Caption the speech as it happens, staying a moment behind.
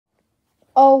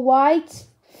Alright,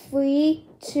 3,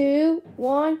 2,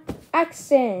 1,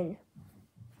 action.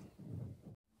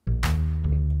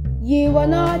 You are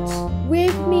not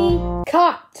with me.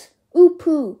 Cut.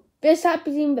 Oopoo. This has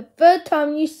been the third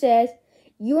time you said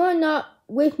you are not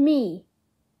with me.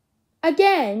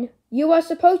 Again, you are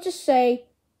supposed to say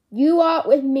you are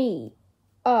with me.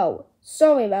 Oh,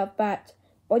 sorry about that.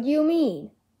 What do you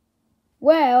mean?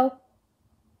 Well,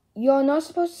 you're not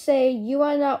supposed to say you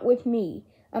are not with me.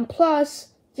 And plus,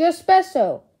 you're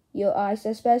special. Your eyes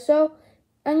are special.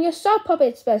 And your sock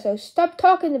puppet's special. Stop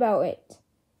talking about it.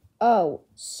 Oh,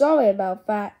 sorry about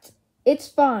that. It's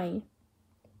fine.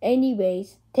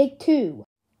 Anyways, take 2.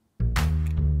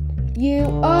 You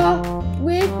are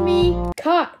with me.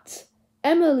 Cut.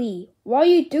 Emily, what are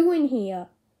you doing here?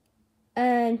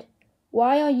 And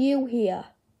why are you here?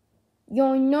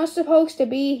 You're not supposed to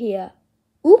be here.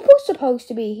 Oopoo's supposed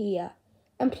to be here.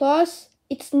 And plus,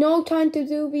 it's no time to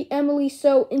do the Emily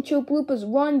So Intro Bloopers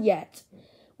run yet.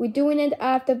 We're doing it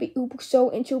after the Oopoo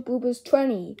So Intro Bloopers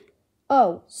 20.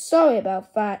 Oh, sorry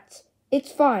about that.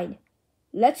 It's fine.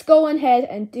 Let's go ahead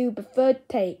and do the third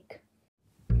take.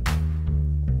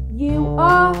 You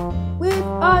are with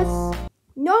us.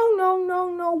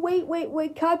 No,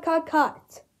 wait,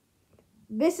 cut.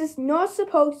 This is not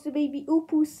supposed to be the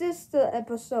Oopoo Sister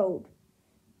episode.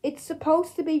 It's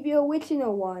supposed to be the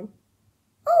original one.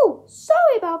 Oh,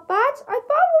 sorry about that. I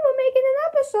thought we were making an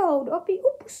episode of the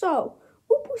Oopoo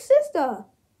Sister.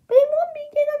 But it won't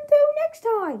begin until next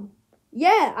time.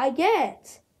 Yeah, I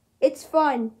get. It's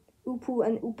fun, Oopoo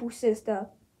and Oopoo Sister.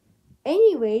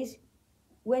 Anyways,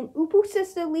 when Oopoo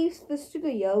Sister leaves the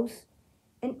studios,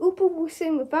 and Oopoo will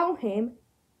sing without him,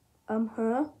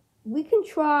 we can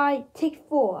try take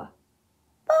 4.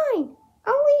 Fine,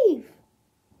 I'll leave.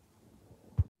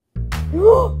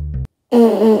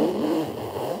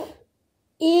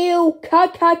 Ew,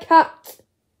 cut.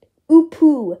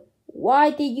 Oopoo, why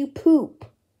did you poop?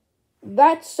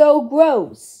 That's so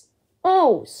gross.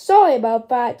 Oh, sorry about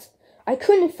that. I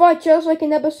couldn't fart just like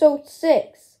in episode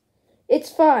 6.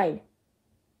 It's fine.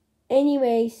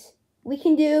 Anyways, we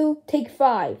can do take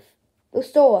 5. The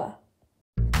store.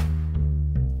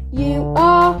 You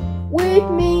are with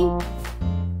me.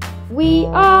 We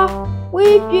are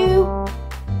with you.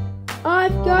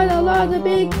 I've got a lot of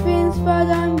big things that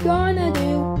I'm gonna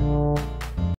do.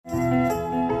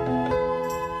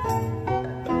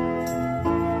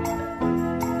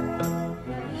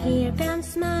 Here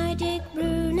comes my Dick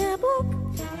Bruna book.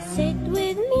 Sit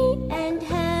with me and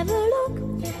have a look.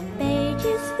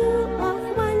 Pages full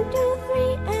of 1, 2,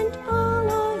 3, and all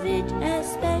of it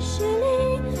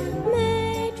especially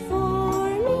made for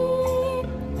me.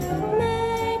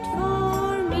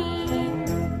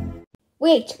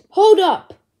 Wait, hold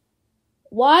up.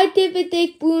 Why did the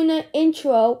Dick Bruna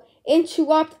intro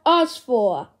interrupt us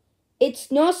for?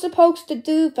 It's not supposed to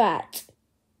do that.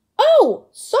 Oh,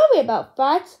 sorry about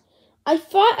that. I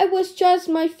thought it was just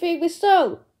my favorite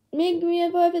show. Maybe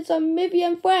it's a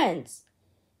million friends.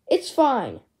 It's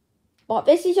fine. But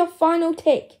this is your final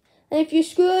take. And if you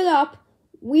screw it up,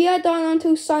 we are done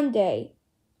until Sunday.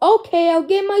 Okay, I'll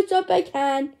give myself I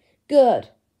can. Good.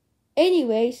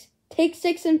 Anyways, take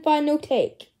 6 and final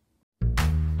take.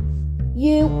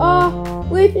 You are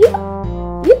with me.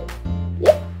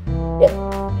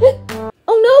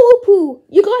 Oh no, Oopoo!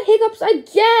 You got hiccups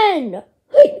again!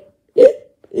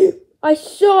 I'm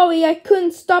sorry, I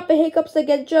couldn't stop the hiccups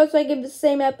again just like in the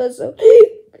same episode.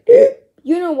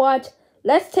 You know what?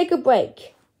 Let's take a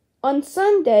break. On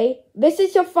Sunday, this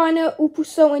is your final Oopoo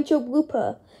So Intro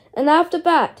Blooper. And after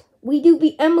that, we do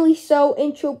the Emily So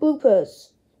Intro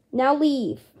Bloopers. Now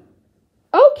leave.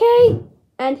 Okay.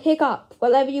 And hiccup,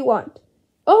 whatever you want.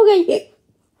 Okay.